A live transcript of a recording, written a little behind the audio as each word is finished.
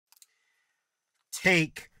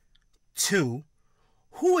Take 2.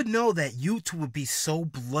 Who would know that YouTube would be so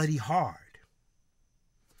bloody hard?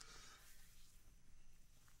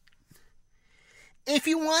 If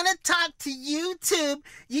you want to talk to YouTube,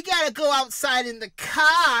 you gotta go outside in the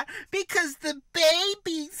car because the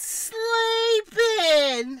baby's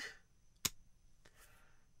sleeping.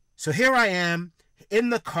 So here I am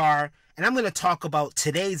in the car, and I'm going to talk about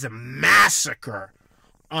today's massacre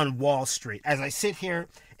on Wall Street. As I sit here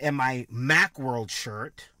in my Macworld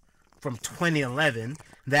shirt from 2011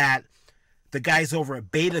 that the guys over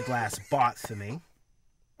at Beta Glass bought for me.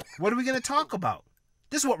 What are we going to talk about?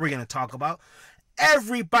 This is what we're going to talk about.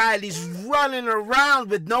 Everybody's running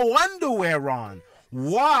around with no underwear on.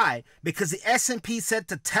 Why? Because the S&P said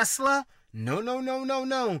to Tesla,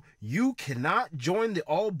 no. You cannot join the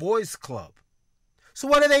all boys club. So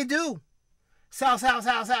what do? Sell.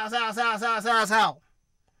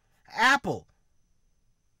 Apple.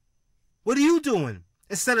 What are you doing?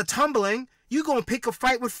 Instead of tumbling, you go and pick a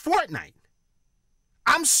fight with Fortnite.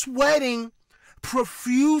 I'm sweating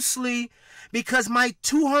profusely because my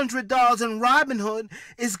 $200 in Robinhood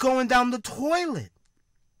is going down the toilet.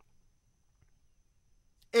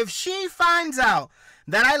 If she finds out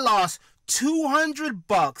that I lost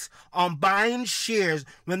 $200 on buying shares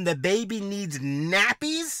when the baby needs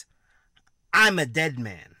nappies, I'm a dead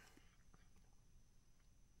man.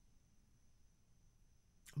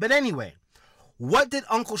 But anyway, what did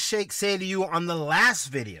Uncle Shake say to you on the last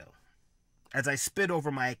video as I spit over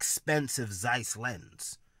my expensive Zeiss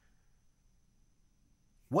lens?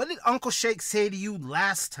 What did Uncle Shake say to you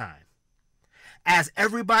last time? As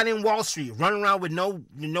everybody in Wall Street running around with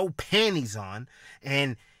no panties on,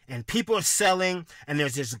 and people are selling, and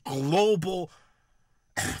there's this global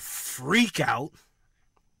freak out.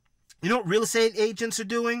 You know what real estate agents are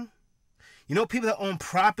doing? You know what people that own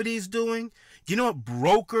properties doing? You know what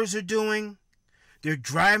brokers are doing? They're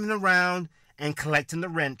driving around and collecting the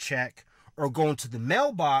rent check, or going to the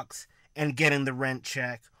mailbox and getting the rent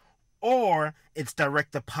check, or it's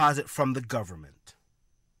direct deposit from the government.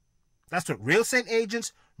 That's what real estate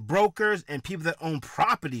agents, brokers, and people that own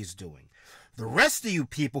properties doing. The rest of you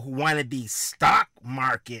people who want to be stock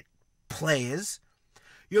market players,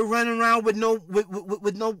 you're running around with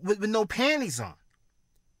no panties on.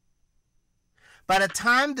 By the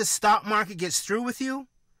time the stock market gets through with you,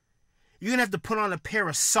 you're gonna have to put on a pair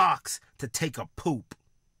of socks to take a poop.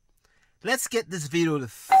 Let's get this video to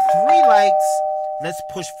 3 likes. Let's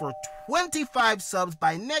push for 25 subs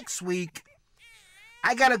by next week.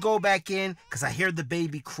 I gotta go back in because I hear the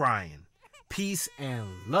baby crying. Peace and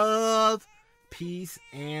love. Peace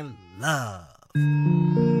and love.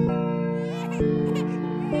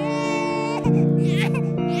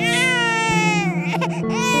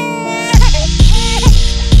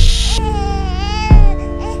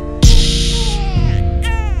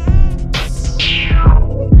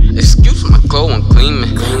 Excuse my glow and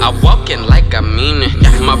gleaming. I walk in like I mean it.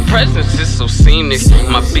 My presence is so scenic.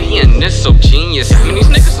 My being is so genius. Man, these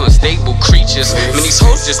niggas unstable creatures. Man, these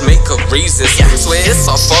hoes just make up reasons. Swear it's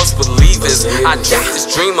all false believers. I got this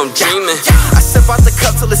dream I'm dreaming. I sip out the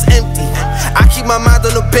cup till it's empty. I keep my mind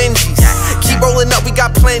on the Benjis. Keep rolling up, we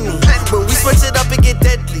got plenty. When we switch it up, it get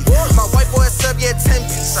deadly. My white boy sub, yeah, 10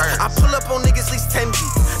 piece. I pull up on niggas, least 10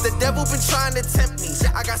 beats. The devil been trying to tempt me.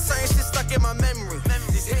 I got certain shit stuck in my memory.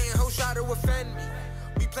 These hating hoes try to offend me.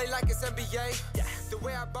 We play like it's NBA. The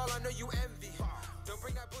way I ball, I know you envy. Don't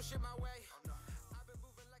bring that bullshit my way.